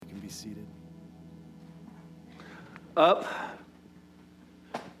seated. Up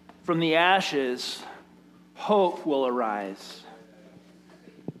from the ashes, hope will arise.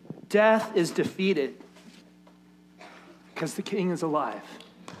 Death is defeated because the King is alive.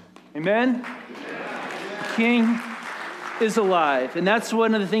 Amen? The King is alive. And that's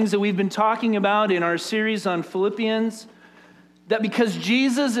one of the things that we've been talking about in our series on Philippians, that because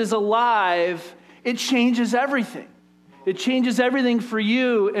Jesus is alive, it changes everything. It changes everything for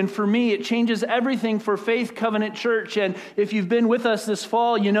you and for me. It changes everything for Faith Covenant Church. And if you've been with us this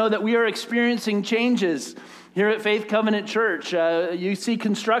fall, you know that we are experiencing changes here at Faith Covenant Church. You see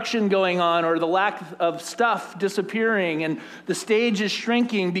construction going on, or the lack of stuff disappearing, and the stage is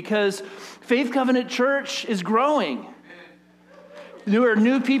shrinking because Faith Covenant Church is growing. There are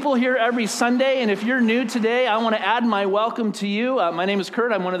new people here every Sunday, and if you're new today, I want to add my welcome to you. My name is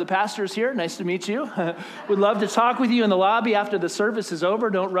Kurt. I'm one of the pastors here. Nice to meet you. Would love to talk with you in the lobby after the service is over.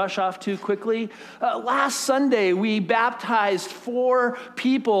 Don't rush off too quickly. Last Sunday, we baptized 4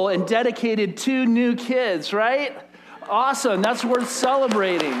 people and dedicated 2 new kids, right? Awesome. That's worth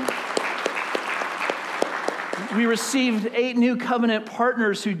celebrating. We received 8 new covenant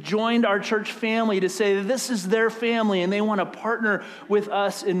partners who joined our church family to say that this is their family and they want to partner with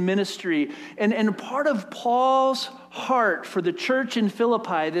us in ministry. And part of Paul's heart for the church in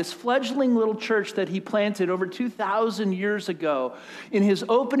Philippi, this fledgling little church that he planted over 2,000 years ago, in his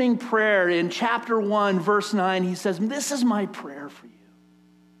opening prayer in chapter 1, verse 9, he says, "This is my prayer for you,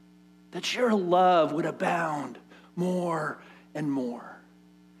 that your love would abound more and more."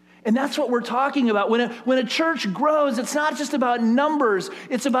 And that's what we're talking about. When a church grows, it's not just about numbers.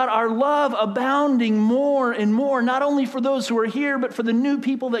 It's about our love abounding more and more, not only for those who are here, but for the new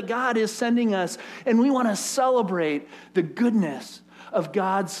people that God is sending us. And we want to celebrate the goodness of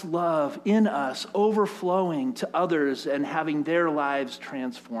God's love in us, overflowing to others and having their lives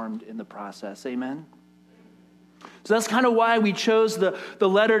transformed in the process. Amen? So that's kind of why we chose the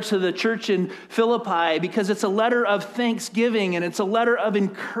letter to the church in Philippi, because it's a letter of thanksgiving and it's a letter of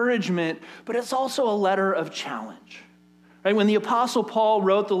encouragement, but it's also a letter of challenge. Right? When the Apostle Paul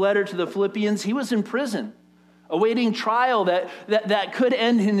wrote the letter to the Philippians, he was in prison, awaiting trial that could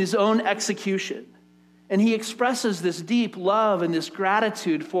end in his own execution. And he expresses this deep love and this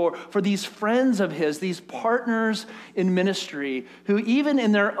gratitude for these friends of his, these partners in ministry, who even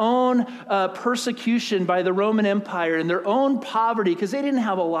in their own persecution by the Roman Empire, in their own poverty, because they didn't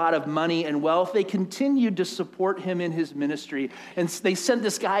have a lot of money and wealth, they continued to support him in his ministry. And they sent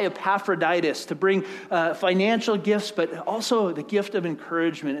this guy Epaphroditus to bring financial gifts, but also the gift of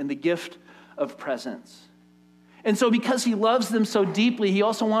encouragement and the gift of presence. And so because he loves them so deeply, he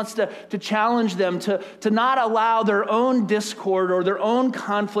also wants to challenge them to not allow their own discord or their own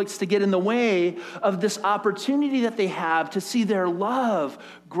conflicts to get in the way of this opportunity that they have to see their love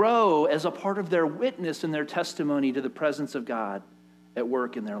grow as a part of their witness and their testimony to the presence of God at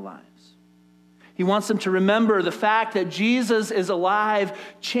work in their lives. He wants them to remember the fact that Jesus is alive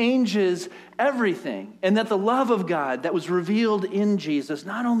changes everything, and that the love of God that was revealed in Jesus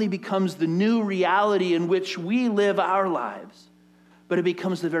not only becomes the new reality in which we live our lives, but it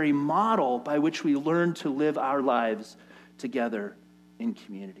becomes the very model by which we learn to live our lives together in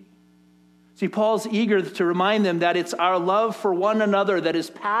community. See, Paul's eager to remind them that it's our love for one another that is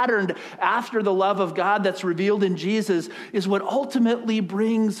patterned after the love of God that's revealed in Jesus is what ultimately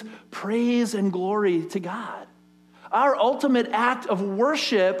brings praise and glory to God. Our ultimate act of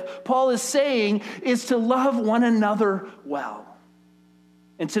worship, Paul is saying, is to love one another well.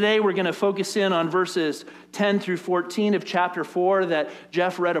 And today we're going to focus in on verses 10 through 14 of chapter 4 that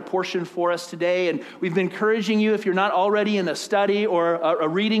Jeff read a portion for us today. And we've been encouraging you, if you're not already in a study or a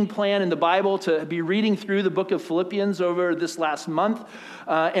reading plan in the Bible, to be reading through the book of Philippians over this last month.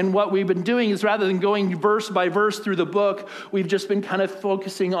 And what we've been doing is, rather than going verse by verse through the book, we've just been kind of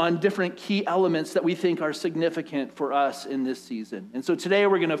focusing on different key elements that we think are significant for us in this season. And so today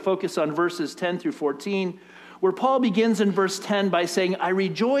we're going to focus on verses 10 through 14, where Paul begins in verse 10 by saying, "I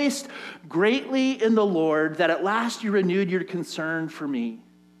rejoiced greatly in the Lord that at last you renewed your concern for me.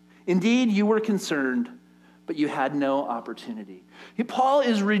 Indeed, you were concerned, but you had no opportunity." Paul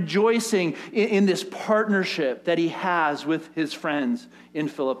is rejoicing in this partnership that he has with his friends in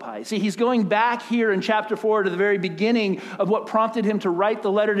Philippi. See, he's going back here in chapter 4 to the very beginning of what prompted him to write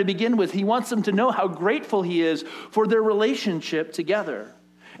the letter to begin with. He wants them to know how grateful he is for their relationship together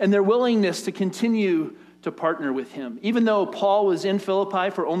and their willingness to continue to partner with him. Even though Paul was in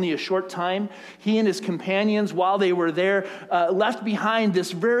Philippi for only a short time, he and his companions, while they were there, left behind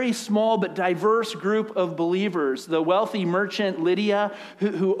this very small but diverse group of believers. The wealthy merchant Lydia,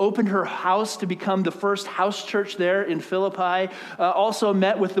 who opened her house to become the first house church there in Philippi, also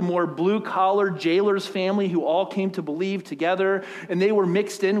met with the more blue-collar jailer's family who all came to believe together, and they were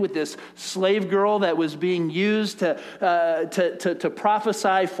mixed in with this slave girl that was being used to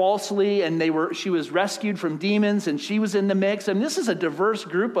prophesy falsely, and she was rescued from demons, and she was in the mix. And this is a diverse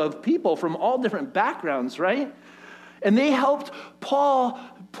group of people from all different backgrounds, right? And they helped Paul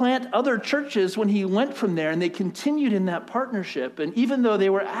plant other churches when he went from there, and they continued in that partnership. And even though they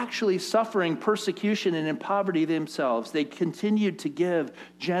were actually suffering persecution and in poverty themselves, they continued to give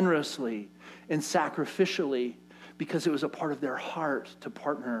generously and sacrificially because it was a part of their heart to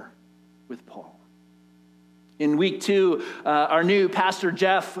partner with Paul. In week 2, our new pastor,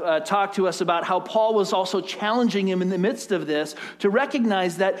 Jeff, talked to us about how Paul was also challenging him in the midst of this to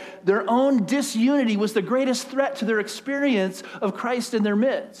recognize that their own disunity was the greatest threat to their experience of Christ in their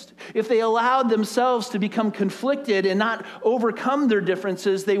midst. If they allowed themselves to become conflicted and not overcome their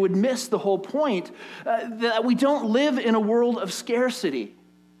differences, they would miss the whole point that we don't live in a world of scarcity.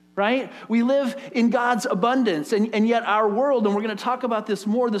 Right? We live in God's abundance, and yet our world, and we're going to talk about this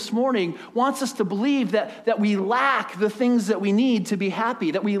more this morning, wants us to believe that we lack the things that we need to be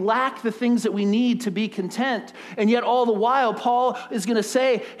happy, that we lack the things that we need to be content. And yet all the while, Paul is going to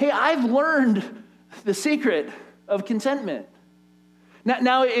say, hey, I've learned the secret of contentment.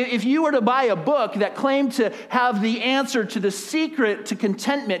 Now, if you were to buy a book that claimed to have the answer to the secret to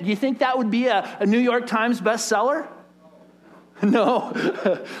contentment, do you think that would be a New York Times bestseller? No,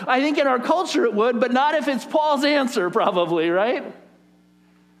 I think in our culture it would, but not if it's Paul's answer, probably, right?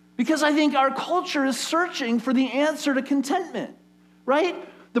 Because I think our culture is searching for the answer to contentment, right?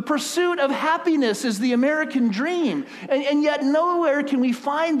 The pursuit of happiness is the American dream, and yet nowhere can we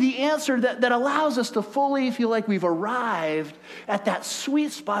find the answer that allows us to fully feel like we've arrived at that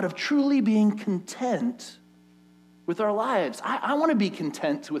sweet spot of truly being content with our lives. I want to be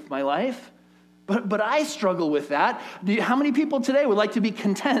content with my life. But I struggle with that. How many people today would like to be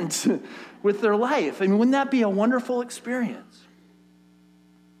content with their life? I mean, wouldn't that be a wonderful experience?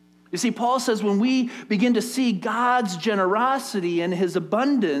 You see, Paul says when we begin to see God's generosity and his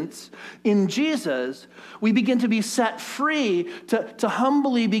abundance in Jesus, we begin to be set free to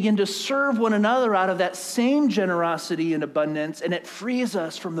humbly begin to serve one another out of that same generosity and abundance, and it frees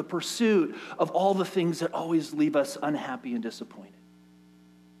us from the pursuit of all the things that always leave us unhappy and disappointed.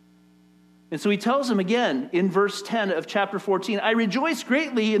 And so he tells them again in verse 10 of chapter 14, I rejoice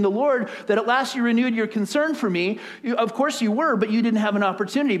greatly in the Lord that at last you renewed your concern for me. Of course you were, but you didn't have an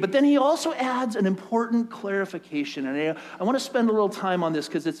opportunity. But then he also adds an important clarification. And I want to spend a little time on this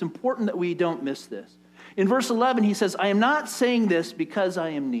because it's important that we don't miss this. In verse 11, he says, I am not saying this because I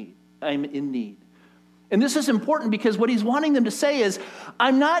am in need. And this is important because what he's wanting them to say is,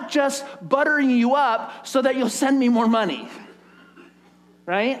 I'm not just buttering you up so that you'll send me more money.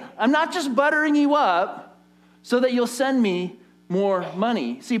 Right? I'm not just buttering you up so that you'll send me more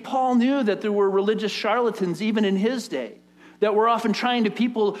money. See, Paul knew that there were religious charlatans even in his day that were often trying to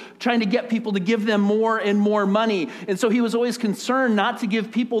get people to give them more and more money. And so he was always concerned not to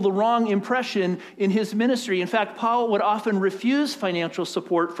give people the wrong impression in his ministry. In fact, Paul would often refuse financial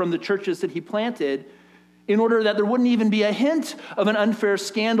support from the churches that he planted in order that there wouldn't even be a hint of an unfair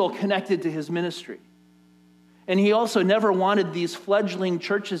scandal connected to his ministry. And he also never wanted these fledgling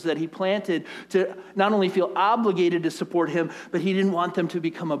churches that he planted to not only feel obligated to support him, but he didn't want them to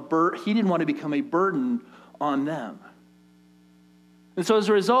become he didn't want to become a burden on them. And so as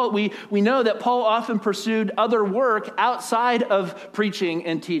a result, we know that Paul often pursued other work outside of preaching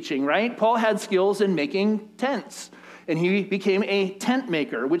and teaching, right? Paul had skills in making tents, and he became a tent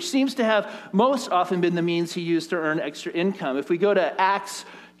maker, which seems to have most often been the means he used to earn extra income. If we go to Acts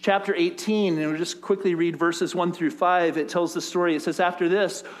chapter 18, and we'll just quickly read verses 1 through 5. It tells the story. It says, after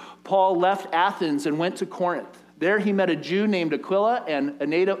this, Paul left Athens and went to Corinth. There he met a Jew named Aquila and a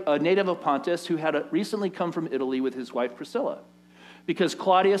native of Pontus who had recently come from Italy with his wife Priscilla, because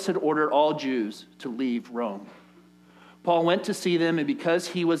Claudius had ordered all Jews to leave Rome. Paul went to see them, and because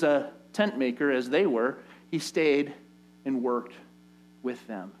he was a tent maker, as they were, he stayed and worked with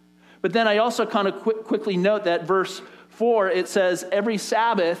them. But then I also kind of quickly note that verse 4, it says, every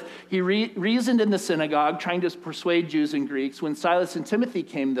Sabbath he reasoned in the synagogue, trying to persuade Jews and Greeks. When Silas and Timothy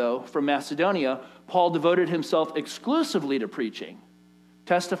came, though, from Macedonia, Paul devoted himself exclusively to preaching,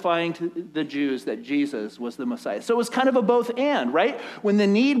 testifying to the Jews that Jesus was the Messiah. So it was kind of a both and, right? When the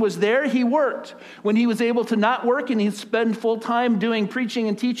need was there, he worked. When he was able to not work and he'd spend full time doing preaching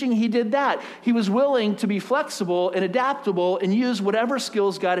and teaching, he did that. He was willing to be flexible and adaptable and use whatever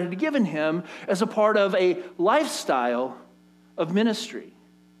skills God had given him as a part of a lifestyle of ministry.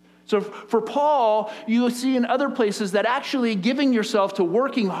 So for Paul, you see in other places that actually giving yourself to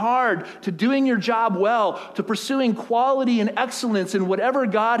working hard, to doing your job well, to pursuing quality and excellence in whatever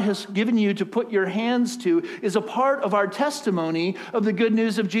God has given you to put your hands to is a part of our testimony of the good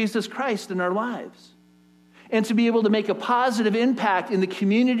news of Jesus Christ in our lives. And to be able to make a positive impact in the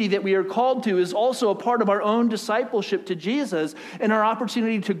community that we are called to is also a part of our own discipleship to Jesus and our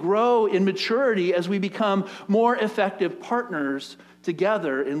opportunity to grow in maturity as we become more effective partners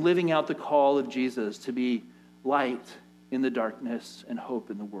together in living out the call of Jesus to be light in the darkness and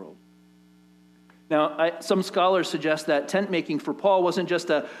hope in the world. Now, some scholars suggest that tent making for Paul wasn't just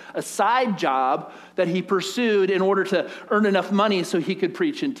a side job that he pursued in order to earn enough money so he could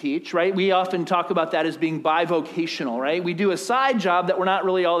preach and teach, right? We often talk about that as being bivocational, right? We do a side job that we're not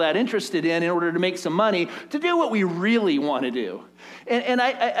really all that interested in order to make some money to do what we really want to do. And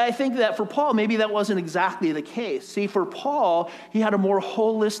I think that for Paul, maybe that wasn't exactly the case. See, for Paul, he had a more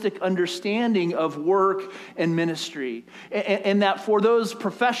holistic understanding of work and ministry. And that for those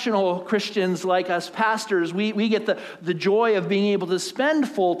professional Christians like us pastors, we get the joy of being able to spend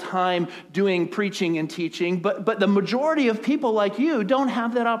full time doing preaching and teaching. But the majority of people like you don't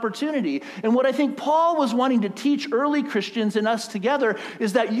have that opportunity. And what I think Paul was wanting to teach early Christians and us together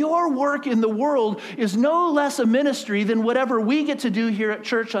is that your work in the world is no less a ministry than whatever we get to do here at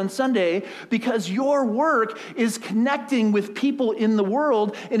church on Sunday, because your work is connecting with people in the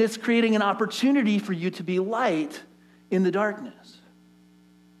world and it's creating an opportunity for you to be light in the darkness.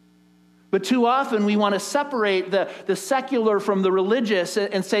 But too often we want to separate the secular from the religious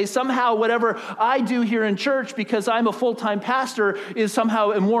and say somehow whatever I do here in church because I'm a full-time pastor is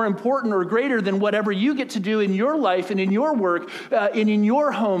somehow more important or greater than whatever you get to do in your life and in your work and in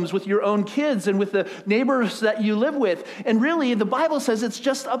your homes with your own kids and with the neighbors that you live with. And really, the Bible says it's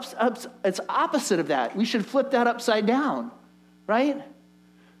just it's opposite of that. We should flip that upside down, right?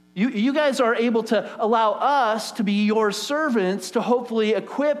 You guys are able to allow us to be your servants to hopefully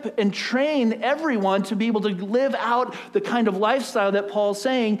equip and train everyone to be able to live out the kind of lifestyle that Paul's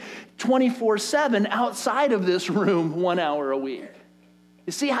saying 24/7 outside of this room 1 hour a week.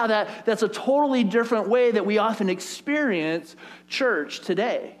 You see how that's a totally different way that we often experience church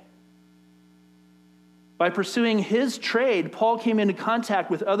today. By pursuing his trade, Paul came into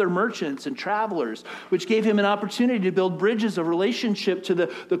contact with other merchants and travelers, which gave him an opportunity to build bridges of relationship to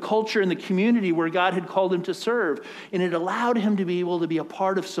the culture and the community where God had called him to serve. And it allowed him to be able to be a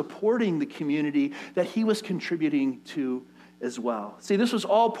part of supporting the community that he was contributing to as well. See, this was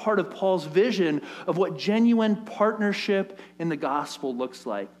all part of Paul's vision of what genuine partnership in the gospel looks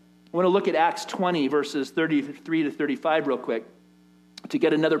like. I want to look at Acts 20, verses 33 to 35 real quick, to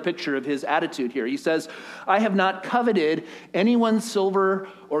get another picture of his attitude here. He says, I have not coveted anyone's silver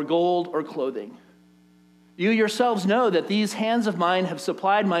or gold or clothing. You yourselves know that these hands of mine have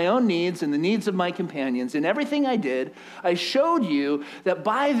supplied my own needs and the needs of my companions. In everything I did, I showed you that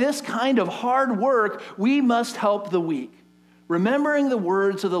by this kind of hard work, we must help the weak. Remembering the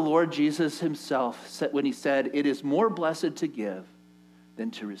words of the Lord Jesus himself when he said, it is more blessed to give than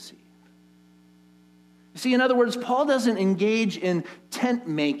to receive. You see, in other words, Paul doesn't engage in tent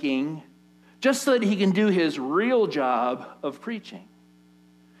making just so that he can do his real job of preaching.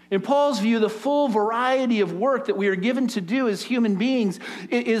 In Paul's view, the full variety of work that we are given to do as human beings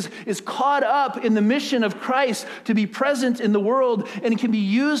is caught up in the mission of Christ to be present in the world and can be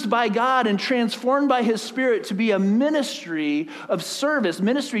used by God and transformed by his Spirit to be a ministry of service.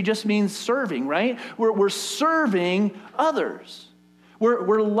 Ministry just means serving, right? We're serving others.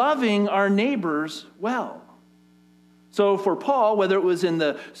 We're loving our neighbors well. So for Paul, whether it was in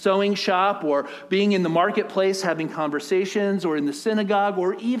the sewing shop or being in the marketplace having conversations or in the synagogue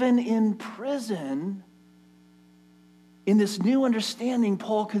or even in prison, in this new understanding,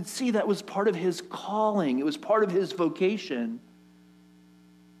 Paul could see that was part of his calling. It was part of his vocation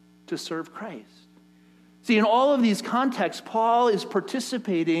to serve Christ. See, in all of these contexts, Paul is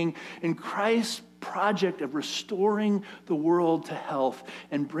participating in Christ's project of restoring the world to health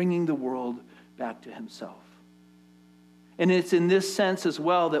and bringing the world back to himself. And it's in this sense as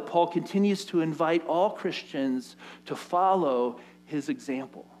well that Paul continues to invite all Christians to follow his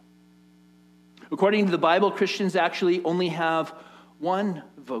example. According to the Bible, Christians actually only have one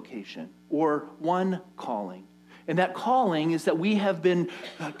vocation or one calling. And that calling is that we have been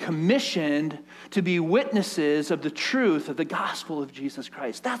commissioned to be witnesses of the truth of the gospel of Jesus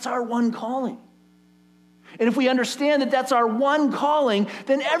Christ. That's our one calling. And if we understand that that's our one calling,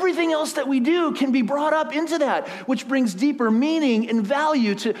 then everything else that we do can be brought up into that, which brings deeper meaning and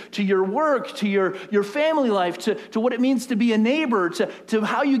value to your work, to your family life, to what it means to be a neighbor, to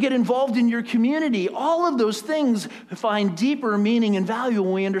how you get involved in your community. All of those things find deeper meaning and value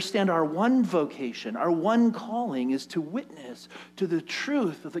when we understand our one vocation, our one calling is to witness to the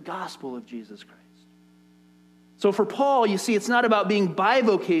truth of the gospel of Jesus Christ. So for Paul, you see, it's not about being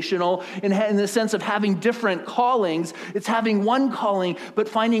bivocational in the sense of having different callings. It's having one calling, but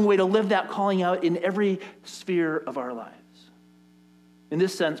finding a way to live that calling out in every sphere of our lives. In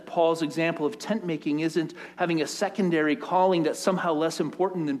this sense, Paul's example of tent making isn't having a secondary calling that's somehow less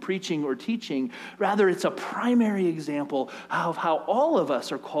important than preaching or teaching. Rather, it's a primary example of how all of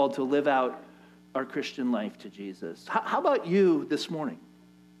us are called to live out our Christian life to Jesus. How about you this morning?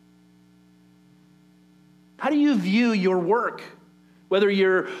 How do you view your work? Whether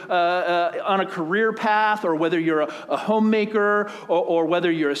you're on a career path or whether you're a homemaker or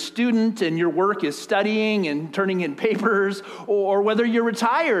whether you're a student and your work is studying and turning in papers or whether you're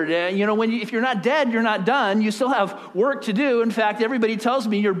retired. If you're not dead, you're not done. You still have work to do. In fact, everybody tells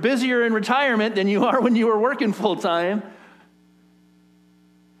me you're busier in retirement than you are when you were working full time.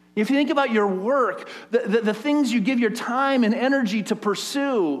 If you think about your work, the things you give your time and energy to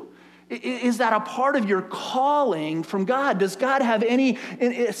pursue, is that a part of your calling from God? Does God have any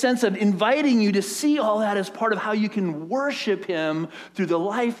sense of inviting you to see all that as part of how you can worship him through the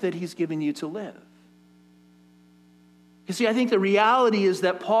life that he's given you to live? You see, I think the reality is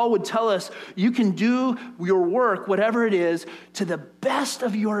that Paul would tell us you can do your work, whatever it is, to the best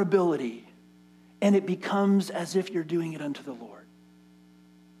of your ability, and it becomes as if you're doing it unto the Lord.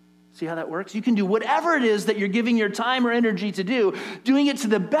 See how that works? You can do whatever it is that you're giving your time or energy to do, doing it to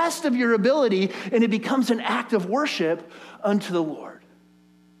the best of your ability, and it becomes an act of worship unto the Lord.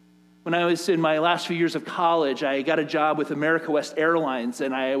 When I was in my last few years of college, I got a job with America West Airlines,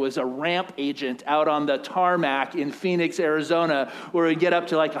 and I was a ramp agent out on the tarmac in Phoenix, Arizona, where it would get up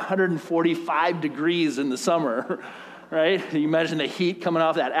to like 145 degrees in the summer, right? You imagine the heat coming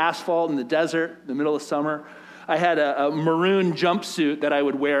off that asphalt in the desert in the middle of summer. I had a maroon jumpsuit that I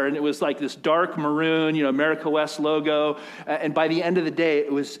would wear, and it was like this dark maroon, America West logo. And by the end of the day,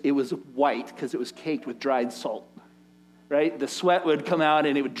 it was white because it was caked with dried salt, right? The sweat would come out,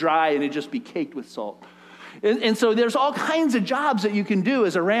 and it would dry, and it'd just be caked with salt. And so there's all kinds of jobs that you can do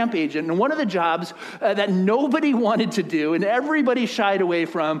as a ramp agent. And one of the jobs that nobody wanted to do and everybody shied away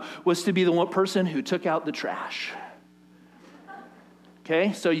from was to be the one person who took out the trash.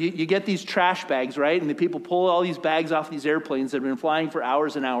 Okay, so you get these trash bags, right? And the people pull all these bags off these airplanes that have been flying for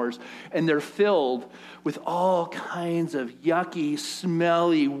hours and hours, and they're filled with all kinds of yucky,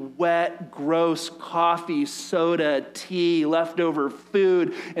 smelly, wet, gross coffee, soda, tea, leftover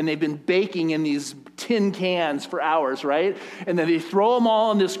food, and they've been baking in these tin cans for hours, right? And then they throw them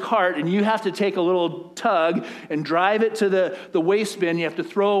all in this cart, and you have to take a little tug and drive it to the waste bin. You have to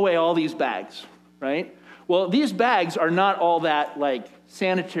throw away all these bags, right? Well, these bags are not all that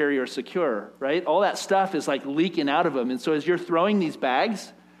sanitary or secure, right? All that stuff is leaking out of them. And so as you're throwing these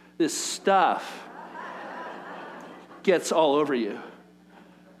bags, this stuff gets all over you,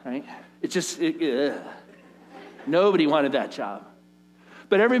 right? Nobody wanted that job.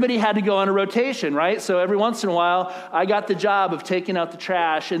 But everybody had to go on a rotation, right? So every once in a while, I got the job of taking out the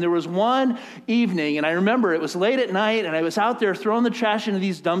trash. And there was one evening, and I remember it was late at night, and I was out there throwing the trash into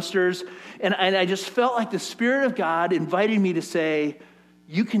these dumpsters, and I just felt like the Spirit of God invited me to say,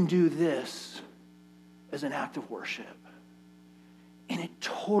 you can do this as an act of worship. And it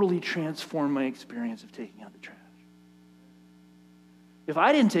totally transformed my experience of taking out the trash. If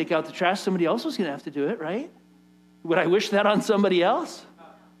I didn't take out the trash, somebody else was going to have to do it, right? Would I wish that on somebody else?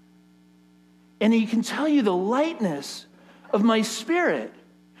 And he can tell you the lightness of my spirit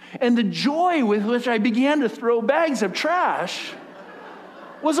and the joy with which I began to throw bags of trash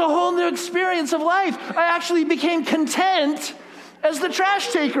was a whole new experience of life. I actually became content as the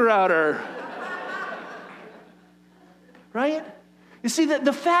trash taker-outer. Right? You see, that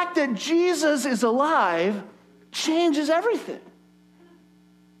the fact that Jesus is alive changes everything.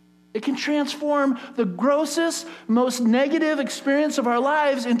 It can transform the grossest, most negative experience of our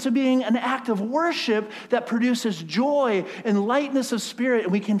lives into being an act of worship that produces joy and lightness of spirit,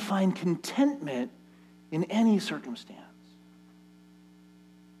 and we can find contentment in any circumstance.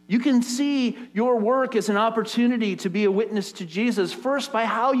 You can see your work as an opportunity to be a witness to Jesus, first by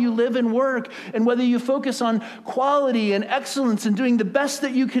how you live and work, and whether you focus on quality and excellence and doing the best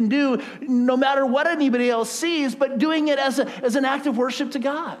that you can do, no matter what anybody else sees, but doing it as an act of worship to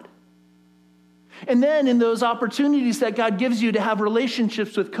God. And then in those opportunities that God gives you to have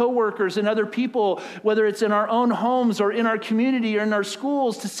relationships with coworkers and other people, whether it's in our own homes or in our community or in our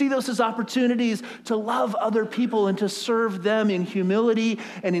schools, to see those as opportunities to love other people and to serve them in humility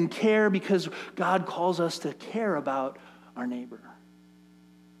and in care, because God calls us to care about our neighbor.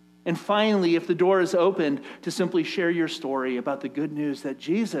 And finally, if the door is opened, to simply share your story about the good news that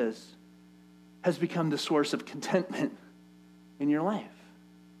Jesus has become the source of contentment in your life.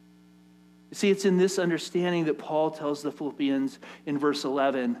 You see, it's in this understanding that Paul tells the Philippians in verse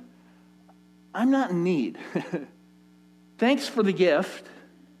 11, I'm not in need. Thanks for the gift.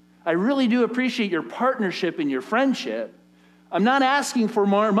 I really do appreciate your partnership and your friendship. I'm not asking for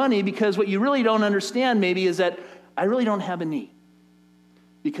more money, because what you really don't understand maybe is that I really don't have a need,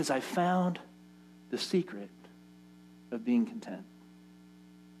 because I found the secret of being content.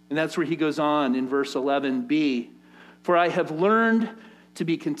 And that's where he goes on in verse 11b, for I have learned to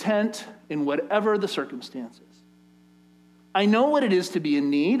be content in whatever the circumstances. I know what it is to be in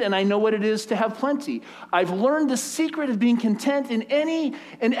need, and I know what it is to have plenty. I've learned the secret of being content in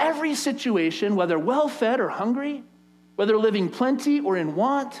every situation, whether well-fed or hungry, whether living plenty or in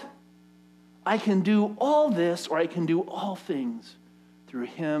want. I can do all this, or I can do all things through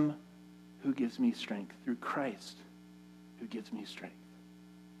him who gives me strength, through Christ who gives me strength.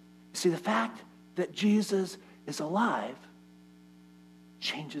 You see, the fact that Jesus is alive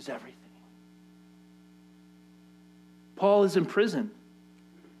changes everything. Paul is in prison,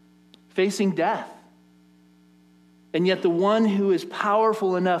 facing death. And yet the one who is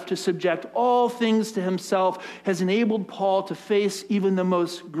powerful enough to subject all things to himself has enabled Paul to face even the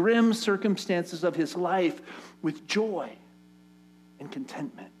most grim circumstances of his life with joy and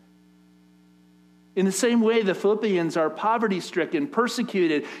contentment. In the same way, the Philippians are poverty-stricken,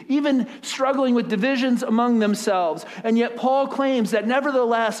 persecuted, even struggling with divisions among themselves. And yet Paul claims that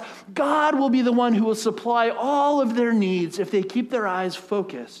nevertheless, God will be the one who will supply all of their needs if they keep their eyes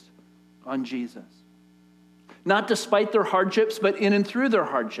focused on Jesus. Not despite their hardships, but in and through their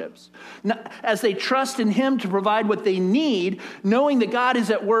hardships. As they trust in him to provide what they need, knowing that God is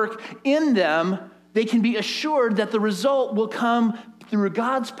at work in them, they can be assured that the result will come through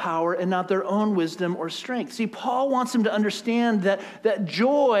God's power and not their own wisdom or strength. See, Paul wants them to understand that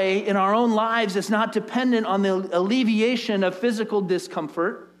joy in our own lives is not dependent on the alleviation of physical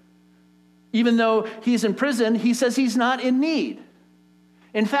discomfort. Even though he's in prison, he says he's not in need.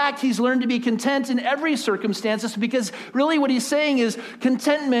 In fact, he's learned to be content in every circumstance, because really what he's saying is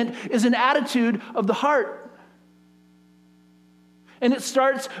contentment is an attitude of the heart. And it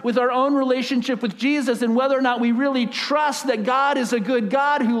starts with our own relationship with Jesus and whether or not we really trust that God is a good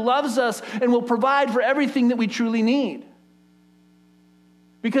God who loves us and will provide for everything that we truly need.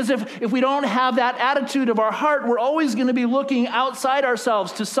 Because if we don't have that attitude of our heart, we're always going to be looking outside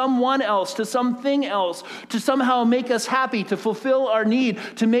ourselves to someone else, to something else, to somehow make us happy, to fulfill our need,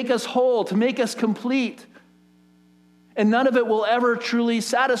 to make us whole, to make us complete. And none of it will ever truly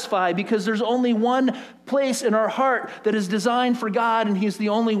satisfy, because there's only one place in our heart that is designed for God, and he's the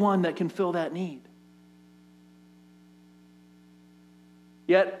only one that can fill that need.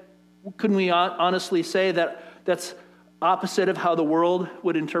 Yet, couldn't we honestly say that that's opposite of how the world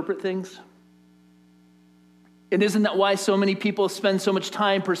would interpret things? And isn't that why so many people spend so much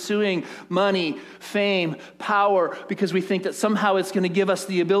time pursuing money, fame, power? Because we think that somehow it's going to give us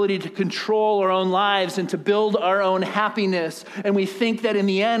the ability to control our own lives and to build our own happiness. And we think that in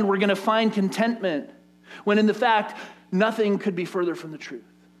the end we're going to find contentment, when in the fact, nothing could be further from the truth.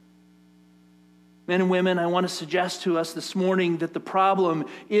 Men and women, I want to suggest to us this morning that the problem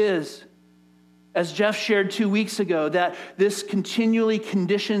is, as Jeff shared 2 weeks ago, that this continually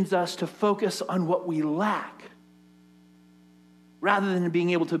conditions us to focus on what we lack, rather than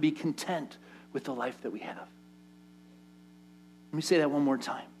being able to be content with the life that we have. Let me say that one more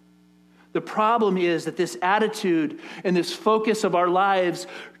time. The problem is that this attitude and this focus of our lives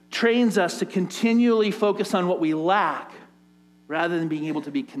trains us to continually focus on what we lack, rather than being able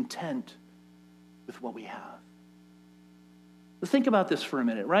to be content with what we have. Let's think about this for a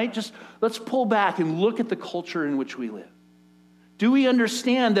minute, right? Just let's pull back and look at the culture in which we live. Do we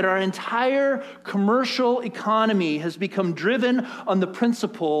understand that our entire commercial economy has become driven on the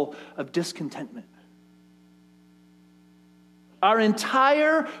principle of discontentment? Our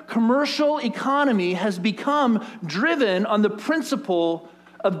entire commercial economy has become driven on the principle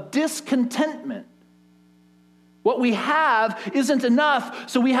of discontentment. What we have isn't enough,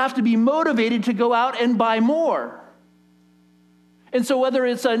 so we have to be motivated to go out and buy more. And so whether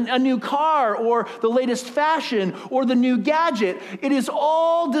it's a new car or the latest fashion or the new gadget, it is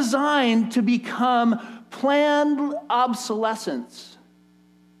all designed to become planned obsolescence.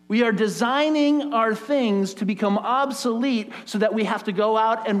 We are designing our things to become obsolete so that we have to go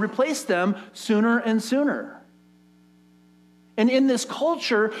out and replace them sooner and sooner. And in this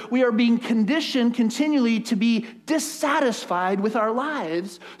culture, we are being conditioned continually to be dissatisfied with our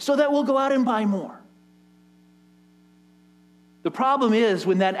lives so that we'll go out and buy more. The problem is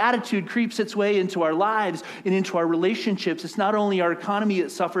when that attitude creeps its way into our lives and into our relationships, it's not only our economy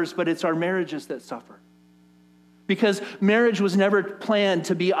that suffers, but it's our marriages that suffer. Because marriage was never planned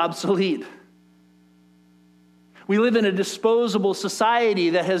to be obsolete. We live in a disposable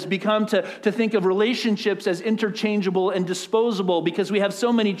society that has become to think of relationships as interchangeable and disposable because we have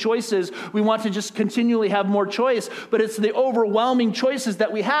so many choices. We want to just continually have more choice, but it's the overwhelming choices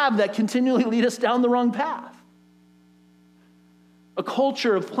that we have that continually lead us down the wrong path. A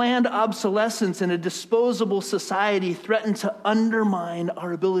culture of planned obsolescence and a disposable society threaten to undermine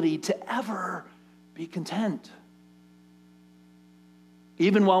our ability to ever be content.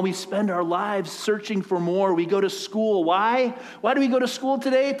 Even while we spend our lives searching for more, we go to school. Why? Why do we go to school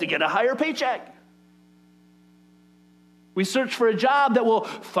today? To get a higher paycheck. We search for a job that will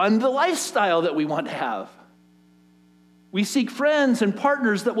fund the lifestyle that we want to have. We seek friends and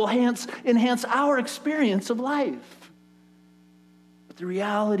partners that will enhance our experience of life. But the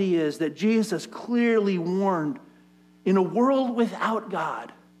reality is that Jesus clearly warned, in a world without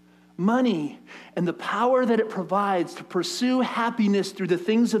God, money and the power that it provides to pursue happiness through the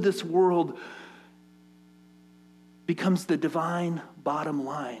things of this world becomes the divine bottom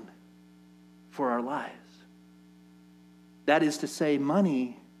line for our lives. That is to say,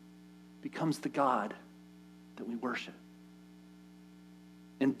 money becomes the God that we worship.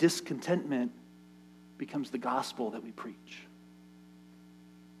 And discontentment becomes the gospel that we preach.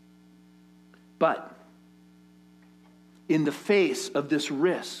 But in the face of this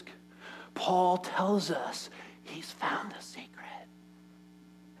risk, Paul tells us he's found the secret.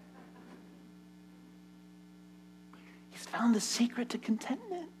 He's found the secret to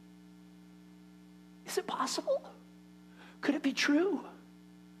contentment. Is it possible? Could it be true?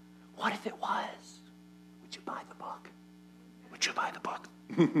 What if it was? Would you buy the book? Would you buy the book?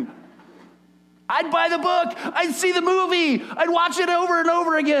 I'd buy the book. I'd see the movie. I'd watch it over and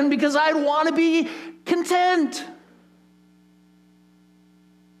over again because I'd want to be content.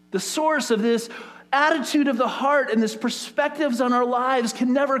 The source of this attitude of the heart and this perspectives on our lives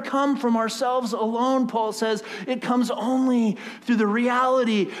can never come from ourselves alone, Paul says. It comes only through the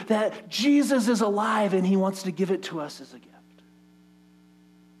reality that Jesus is alive and he wants to give it to us as a gift.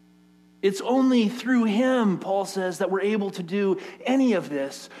 It's only through him, Paul says, that we're able to do any of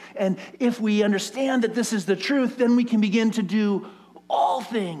this. And if we understand that this is the truth, then we can begin to do all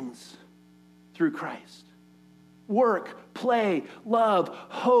things through Christ. Work, play, love,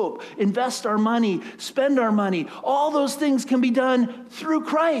 hope, invest our money, spend our money. All those things can be done through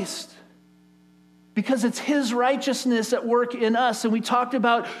Christ because it's his righteousness at work in us. And we talked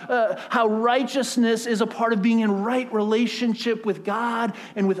about how righteousness is a part of being in right relationship with God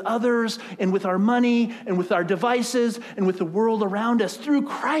and with others and with our money and with our devices and with the world around us. Through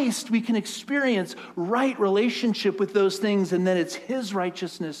Christ, we can experience right relationship with those things, and then it's his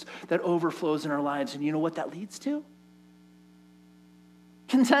righteousness that overflows in our lives. And you know what that leads to?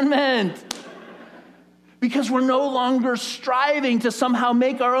 Contentment. Because we're no longer striving to somehow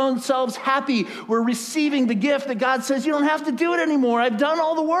make our own selves happy. We're receiving the gift that God says, you don't have to do it anymore. I've done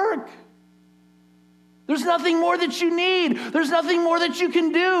all the work. There's nothing more that you need. There's nothing more that you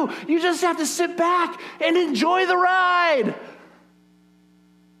can do. You just have to sit back and enjoy the ride.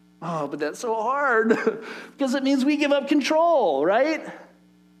 Oh, but that's so hard because it means we give up control, right?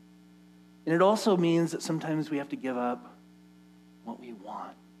 And it also means that sometimes we have to give up what we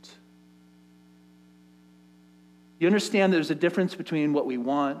want. You understand there's a difference between what we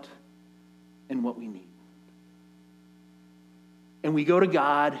want and what we need. And we go to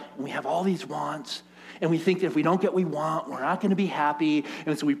God and we have all these wants and we think that if we don't get what we want, we're not going to be happy.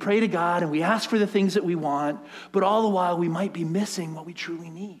 And so we pray to God and we ask for the things that we want, but all the while we might be missing what we truly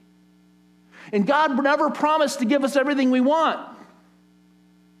need. And God never promised to give us everything we want,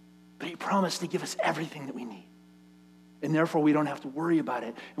 but he promised to give us everything that we need. And therefore we don't have to worry about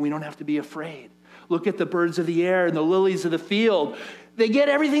it and we don't have to be afraid. Look at the birds of the air and the lilies of the field. They get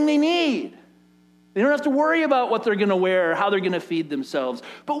everything they need. They don't have to worry about what they're going to wear or how they're going to feed themselves.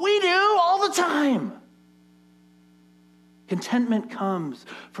 But we do all the time. Contentment comes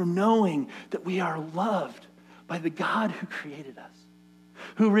from knowing that we are loved by the God who created us,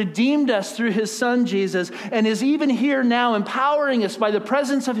 who redeemed us through his Son, Jesus, and is even here now empowering us by the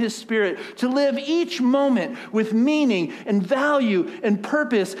presence of his Spirit to live each moment with meaning and value and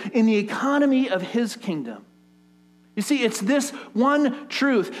purpose in the economy of his kingdom. You see, it's this one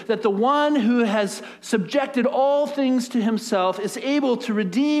truth that the one who has subjected all things to himself is able to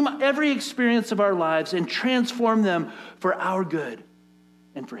redeem every experience of our lives and transform them for our good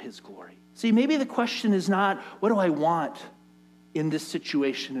and for his glory. See, maybe the question is not, what do I want in this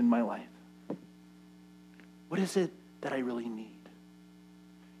situation in my life? What is it that I really need?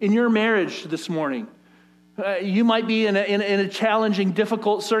 In your marriage this morning, you might be in a challenging,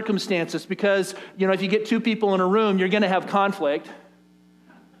 difficult circumstances because, if you get two people in a room, you're going to have conflict.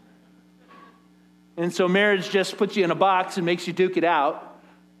 And so marriage just puts you in a box and makes you duke it out.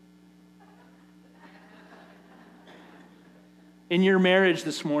 In your marriage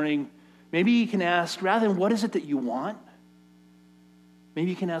this morning, maybe you can ask, rather than what is it that you want, maybe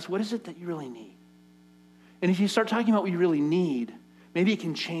you can ask, what is it that you really need? And if you start talking about what you really need, maybe it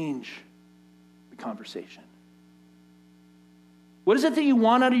can change the conversation. What is it that you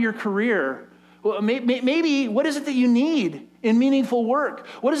want out of your career? Well, maybe what is it that you need in meaningful work?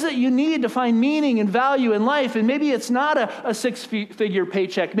 What is it you need to find meaning and value in life? And maybe it's not a six-figure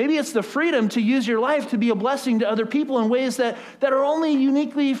paycheck. Maybe it's the freedom to use your life to be a blessing to other people in ways that are only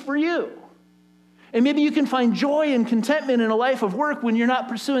uniquely for you. And maybe you can find joy and contentment in a life of work when you're not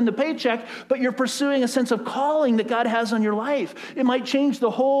pursuing the paycheck, but you're pursuing a sense of calling that God has on your life. It might change the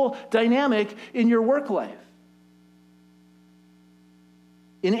whole dynamic in your work life.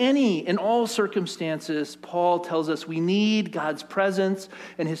 In all circumstances, Paul tells us we need God's presence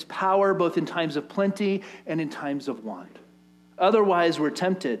and his power both in times of plenty and in times of want. Otherwise, we're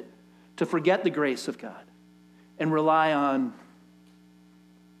tempted to forget the grace of God and rely on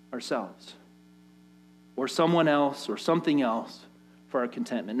ourselves or someone else or something else for our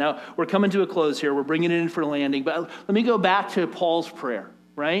contentment. Now, we're coming to a close here. We're bringing it in for landing, but let me go back to Paul's prayer,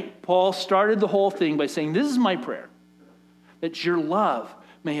 right? Paul started the whole thing by saying, this is my prayer, that your love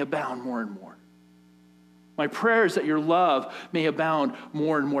may abound more and more. My prayer is that your love may abound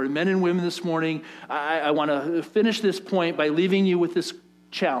more and more. Men and women this morning, I want to finish this point by leaving you with this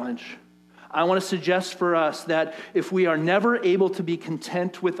challenge. I want to suggest for us that if we are never able to be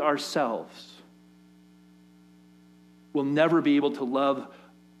content with ourselves, we'll never be able to love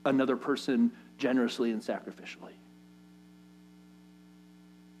another person generously and sacrificially.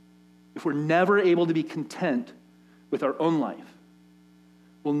 If we're never able to be content with our own life,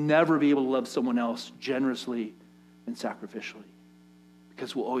 we'll never be able to love someone else generously and sacrificially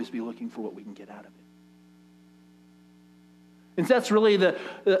because we'll always be looking for what we can get out of it. And that's really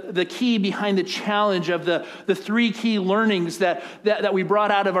the key behind the challenge of the three key learnings that we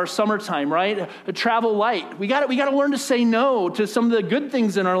brought out of our summertime, right? Travel light. We got to learn to say no to some of the good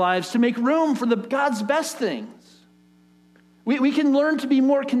things in our lives to make room for God's best things. We can learn to be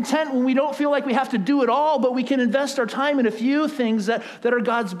more content when we don't feel like we have to do it all, but we can invest our time in a few things that are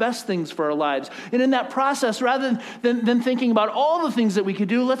God's best things for our lives. And in that process, rather than thinking about all the things that we could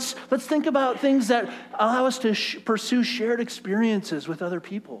do, let's think about things that allow us to pursue shared experiences with other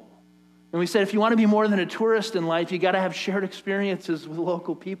people. And we said, if you want to be more than a tourist in life, you got to have shared experiences with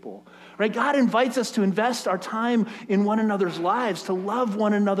local people. Right? God invites us to invest our time in one another's lives, to love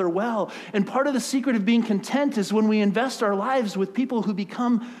one another well. And part of the secret of being content is when we invest our lives with people who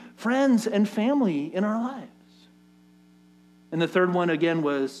become friends and family in our lives. And the third one, again,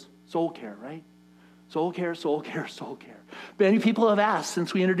 was soul care, right? Soul care, soul care, soul care. Many people have asked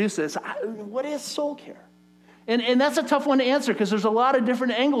since we introduced this, what is soul care? And that's a tough one to answer because there's a lot of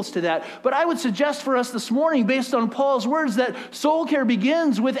different angles to that. But I would suggest for us this morning, based on Paul's words, that soul care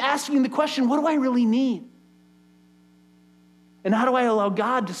begins with asking the question, what do I really need? And how do I allow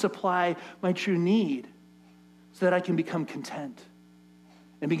God to supply my true need so that I can become content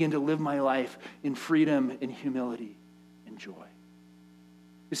and begin to live my life in freedom and humility and joy?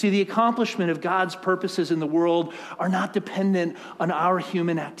 You see, the accomplishment of God's purposes in the world are not dependent on our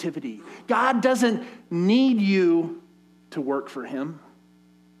human activity. God doesn't need you to work for him,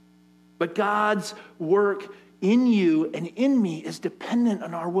 but God's work in you and in me is dependent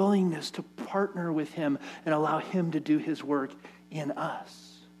on our willingness to partner with him and allow him to do his work in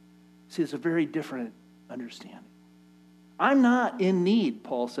us. See, it's a very different understanding. I'm not in need,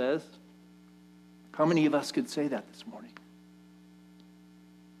 Paul says. How many of us could say that this morning?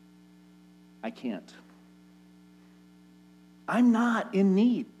 I can't. I'm not in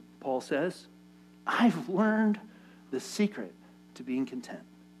need, Paul says. I've learned the secret to being content.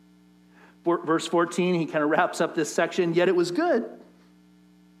 Verse 14, he kind of wraps up this section. Yet it was good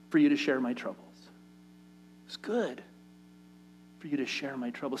for you to share my troubles. It's good for you to share my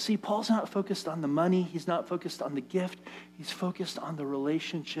trouble. See, Paul's not focused on the money. He's not focused on the gift. He's focused on the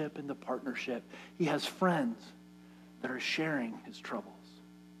relationship and the partnership. He has friends that are sharing his troubles.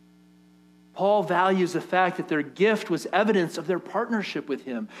 Paul values the fact that their gift was evidence of their partnership with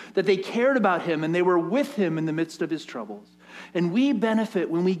him, that they cared about him and they were with him in the midst of his troubles. And we benefit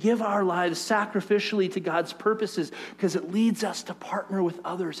when we give our lives sacrificially to God's purposes because it leads us to partner with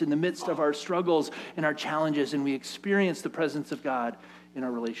others in the midst of our struggles and our challenges, and we experience the presence of God in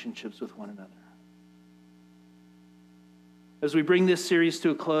our relationships with one another. As we bring this series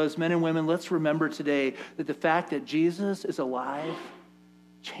to a close, men and women, let's remember today that the fact that Jesus is alive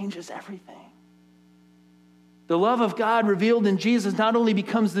changes everything. The love of God revealed in Jesus not only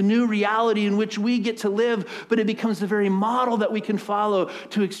becomes the new reality in which we get to live, but it becomes the very model that we can follow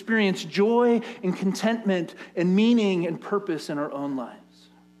to experience joy and contentment and meaning and purpose in our own lives.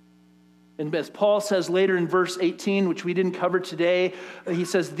 And as Paul says later in verse 18, which we didn't cover today, he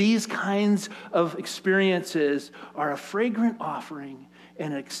says, these kinds of experiences are a fragrant offering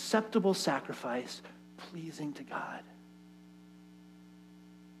and an acceptable sacrifice pleasing to God.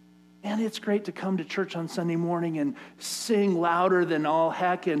 And it's great to come to church on Sunday morning and sing louder than all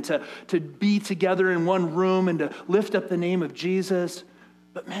heck and to be together in one room and to lift up the name of Jesus.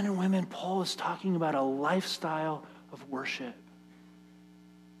 But men and women, Paul is talking about a lifestyle of worship.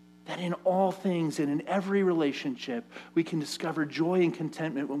 That in all things and in every relationship, we can discover joy and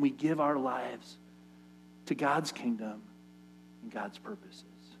contentment when we give our lives to God's kingdom and God's purposes.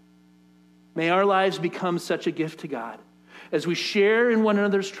 May our lives become such a gift to God as we share in one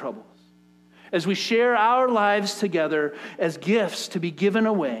another's troubles, as we share our lives together as gifts to be given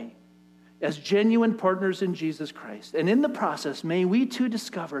away, as genuine partners in Jesus Christ. And in the process, may we too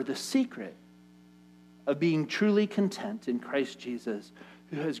discover the secret of being truly content in Christ Jesus,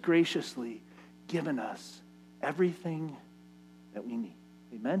 who has graciously given us everything that we need.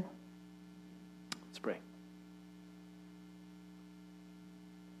 Amen?